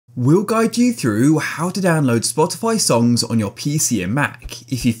We'll guide you through how to download Spotify songs on your PC and Mac.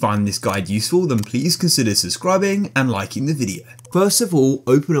 If you find this guide useful, then please consider subscribing and liking the video. First of all,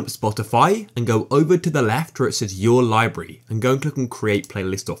 open up Spotify and go over to the left where it says Your Library and go and click on Create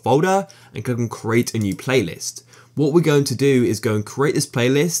Playlist or Folder and click on Create a New Playlist. What we're going to do is go and create this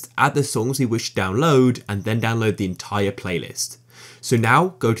playlist, add the songs we wish to download, and then download the entire playlist. So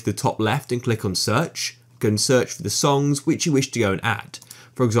now go to the top left and click on Search. Go and search for the songs which you wish to go and add.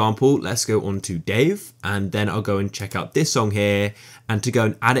 For example, let's go on to Dave, and then I'll go and check out this song here, and to go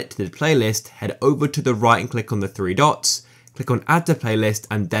and add it to the playlist, head over to the right and click on the three dots, click on Add to Playlist,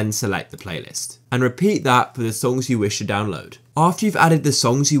 and then select the playlist. And repeat that for the songs you wish to download. After you've added the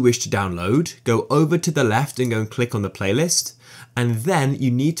songs you wish to download, go over to the left and go and click on the playlist, and then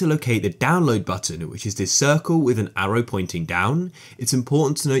you need to locate the download button, which is this circle with an arrow pointing down. It's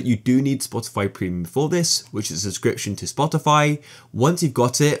important to note you do need Spotify Premium for this, which is a subscription to Spotify. Once you've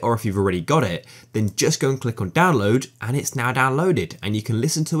got it, or if you've already got it, then just go and click on download, and it's now downloaded, and you can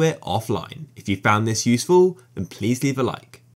listen to it offline. If you found this useful, then please leave a like.